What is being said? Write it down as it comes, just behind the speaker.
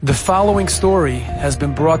The following story has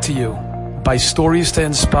been brought to you by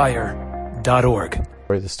StoriesToInspire.org.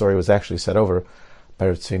 The story was actually set over by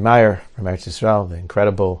Rav Tzvi Meyer from Eretz Yisrael, the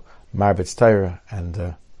incredible Marbitz Torah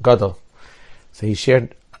and Gadol. So he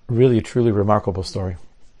shared really a truly remarkable story.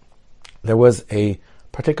 There was a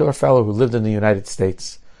particular fellow who lived in the United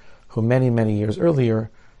States who many years earlier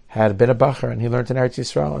had been a Bacher, and he learned in Eretz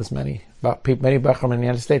Yisrael, as many Bacherim in the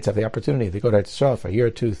United States have the opportunity. They go to Eretz Yisrael for a year,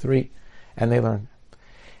 2, 3, and they learn.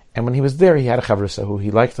 And when he was there, he had a chavrusa who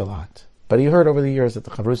he liked a lot. But he heard over the years that the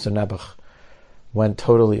chavrusa Nebuch went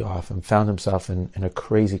totally off and found himself in a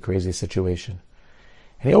crazy situation.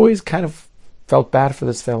 And he always kind of felt bad for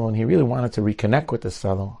this fellow, and he really wanted to reconnect with this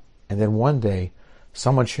fellow. And then one day,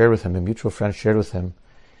 someone shared with him, a mutual friend shared with him,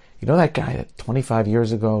 you know that guy that 25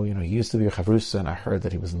 years ago, he used to be a chavrusa, and I heard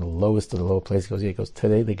that he was in the lowest of the low place. He goes,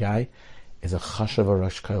 today the guy is a chashav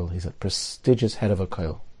Rosh Koil. He's a prestigious head of a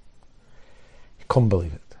koil. He couldn't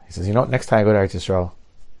believe it. He says, next time I go to Eretz Yisrael,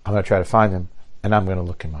 I'm going to try to find him, and I'm going to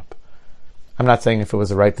look him up. I'm not saying if it was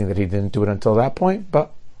the right thing that he didn't do it until that point,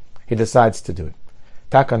 but he decides to do it.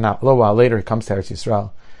 Taka, not a little while later, he comes to Eretz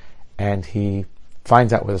Yisrael, and he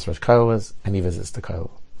finds out where this Rosh Koil is, and he visits the koil.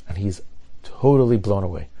 And he's totally blown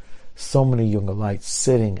away. So many young lights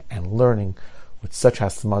sitting and learning with such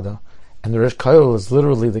hasmada. And the Rosh Koil is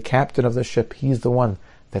literally the captain of the ship. He's the one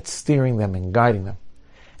that's steering them and guiding them.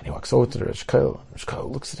 And he walks over to the Rosh Koil, and the Rosh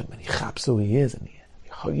Koil looks at him, and he chaps who he is, and they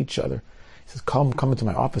hug each other. He says, come into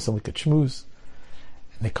my office, and we could schmooze.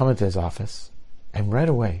 And they come into his office, and right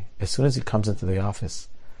away, as soon as he comes into the office,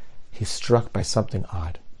 he's struck by something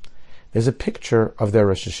odd. There's a picture of their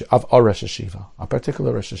Rosh Hashiva, a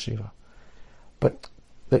particular Rosh Hashiva. But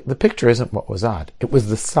the picture isn't what was odd. It was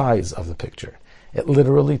the size of the picture. It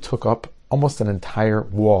literally took up almost an entire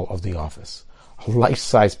wall of the office. A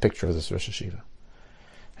life-size picture of this Rosh Hashiva.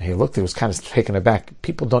 And he looked, he was kind of taken aback.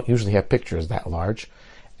 People don't usually have pictures that large,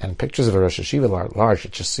 and pictures of a Rosh Hashiva large,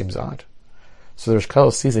 it just seems odd. So the Rosh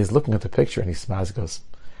Koil sees, he's looking at the picture, and he smiles and goes,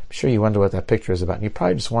 I'm sure you wonder what that picture is about, and you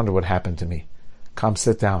probably just wonder what happened to me. Come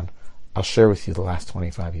sit down. I'll share with you the last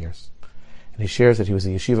 25 years. And he shares that he was a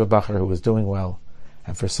yeshiva bacher who was doing well,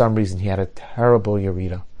 and for some reason he had a terrible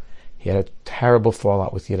yerida. He had a terrible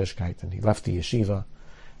fallout with Yiddishkeit, and he left the yeshiva,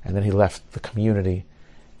 and then he left the community,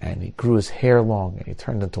 and he grew his hair long, and he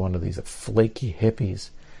turned into one of these flaky hippies.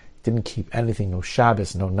 Didn't keep anything, no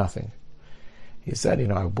Shabbos, no nothing. He said,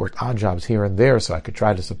 I worked odd jobs here and there so I could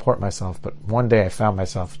try to support myself, but one day I found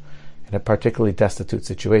myself in a particularly destitute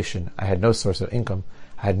situation. I had no source of income.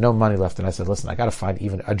 I had no money left, and I said, listen, I got to find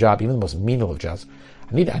even a job, even the most menial of jobs.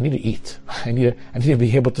 I need to eat. I need to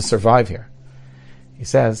be able to survive here. He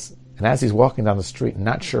says, and as he's walking down the street,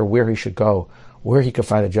 not sure where he should go, where he could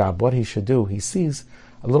find a job, what he should do, he sees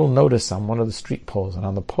a little notice on one of the street poles, and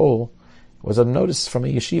on the pole was a notice from a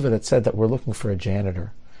yeshiva that said that we're looking for a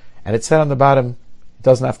janitor. And it said on the bottom, it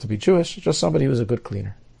doesn't have to be Jewish, just somebody who's a good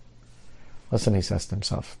cleaner. Listen, he says to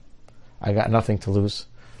himself, I got nothing to lose.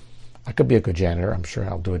 I could be a good janitor. I'm sure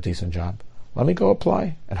I'll do a decent job. Let me go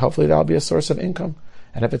apply, and hopefully that'll be a source of income.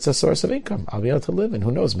 And if it's a source of income, I'll be able to live. And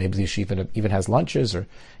who knows, maybe the yeshiva even has lunches, or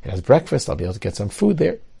it has breakfast. I'll be able to get some food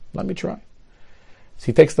there. Let me try. So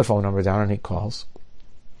he takes the phone number down and he calls.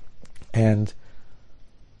 And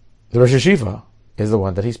the Rosh Hashiva is the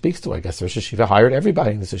one that he speaks to. I guess the Rosh Hashiva hired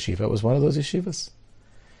everybody in this yeshiva. It was one of those yeshivas.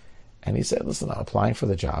 And he said, listen, I'm applying for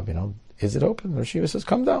the job. Is it open? The Rosh Hashiva says,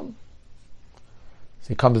 come down. So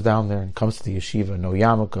he comes down there and comes to the yeshiva. No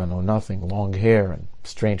yarmulke, no nothing. Long hair and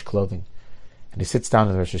strange clothing. And he sits down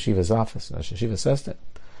in the Rosh Hashiva's office. And the Rosh Hashiva says to him,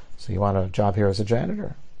 so you want a job here as a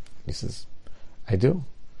janitor? He says, I do.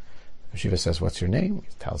 The Rosh Hashiva says, what's your name?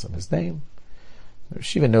 He tells him his name.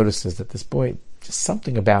 Shiva notices that this boy, just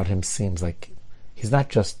something about him seems like he's not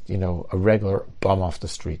just, a regular bum off the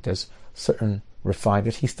street. There's certain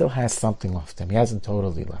refinement. He still has something left him. He hasn't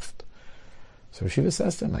totally left. So Shiva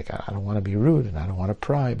says to him, I don't want to be rude and I don't want to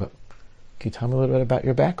pry, but can you tell me a little bit about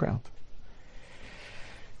your background?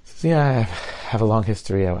 He says, I have a long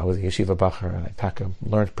history. I was a yeshiva bacher, and I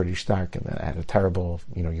learned pretty stark, and then I had a terrible,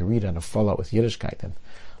 yerida and a fallout with Yiddishkeit. And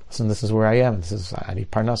listen, this is where I am. I need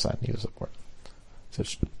parnasa. I need support. So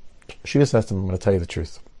Shiva says to him, I'm going to tell you the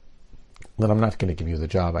truth. That I'm not going to give you the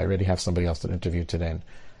job. I already have somebody else that interviewed today, and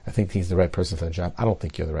I think he's the right person for the job. I don't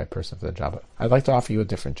think you're the right person for the job, but I'd like to offer you a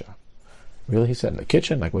different job. Really? He said, in the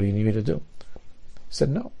kitchen? What do you need me to do? He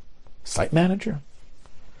said, no. Site manager?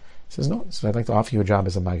 He says, no. He said, I'd like to offer you a job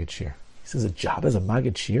as a Maggid Shir. He says, a job as a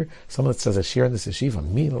Maggid Shir? Someone that says a Shir in this yeshiva?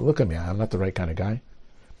 Me? Look at me. I'm not the right kind of guy.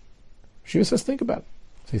 Shiva says, think about it.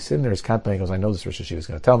 So he's sitting there, he's contemplating, he goes, I know this Rosh Hashiva is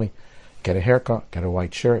going to tell me. Get a haircut, get a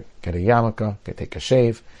white shirt, get a yarmulke, take a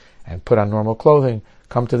shave, and put on normal clothing,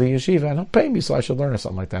 come to the yeshiva and he'll pay me so I should learn or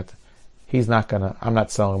something like that. He's not gonna, I'm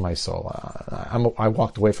not selling my soul. I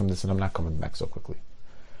walked away from this and I'm not coming back so quickly.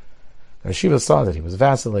 The yeshiva saw that he was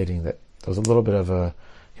vacillating, that there was a little bit of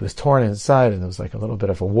he was torn inside and there was like a little bit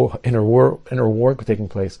of a inner war taking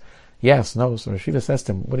place. Yes, no. So yeshiva says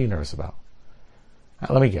to him, what are you nervous about?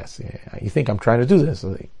 Let me guess. You think I'm trying to do this?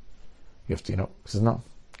 You have to, he says, no.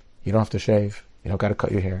 You don't have to shave. You don't got to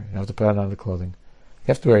cut your hair. You don't have to put on other clothing. You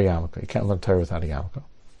have to wear a yarmulke. You can't learn Torah without a yarmulke.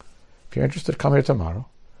 If you're interested, come here tomorrow.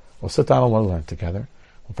 We'll sit down and we'll learn together.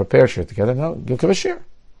 We'll prepare a shir together. No, you'll give a shir.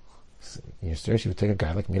 You're serious? You would take a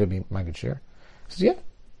guy like me to be my good shir? He says, yeah.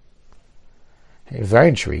 He was very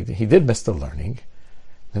intrigued. He did miss the learning.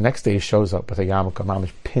 The next day he shows up with a yarmulke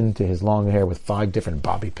mamish pinned to his long hair with 5 different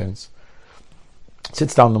bobby pins.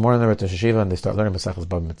 Sits down in the morning there at the yeshiva and they start learning Maseches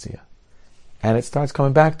Bava Metzia. And it starts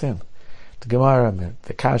coming back to him. The Gemara, and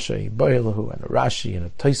the Kasha, Boilahu, and the Rashi, and the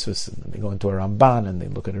Tosfos, and they go into a Ramban, and they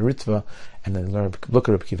look at a Ritva, and then look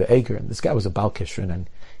at Reb Kiva Eger. And this guy was a Baal Kishrin, and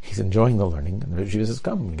he's enjoying the learning. And the yeshiva says,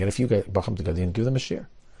 come, get a few guys, Bacham together, and give them a shir.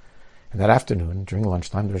 And that afternoon, during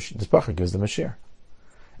lunchtime, this Bachar gives them a shir.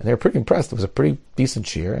 And they were pretty impressed. It was a pretty decent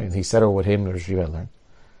shir, and he said, what him and the yeshiva had learned.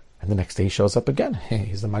 And the next day he shows up again.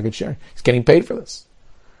 He's the Maggid Shir. He's getting paid for this.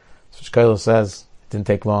 So Shkoilo says, it didn't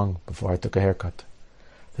take long before I took a haircut.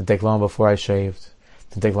 It didn't take long before I shaved. It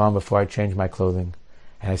didn't take long before I changed my clothing.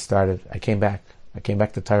 And I came back. I came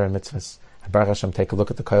back to Torah and mitzvahs. And Baruch Hashem, take a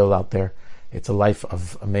look at the Koil out there. It's a life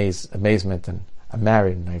of amazement. And I'm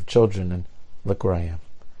married and I have children and look where I am.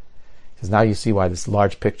 He says, now you see why this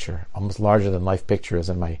large picture, almost larger than life picture, is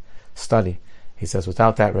in my study. He says,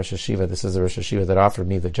 without that Rosh Hashiva, this is the Rosh Hashiva that offered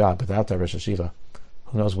me the job. Without that Rosh Hashiva,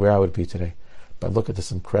 who knows where I would be today. But look at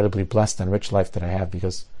this incredibly blessed and rich life that I have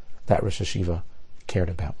because that Rosh Hashiva cared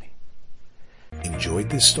about me. Enjoyed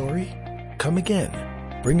this story? Come again.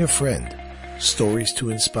 Bring a friend.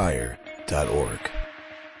 StoriesToInspire.org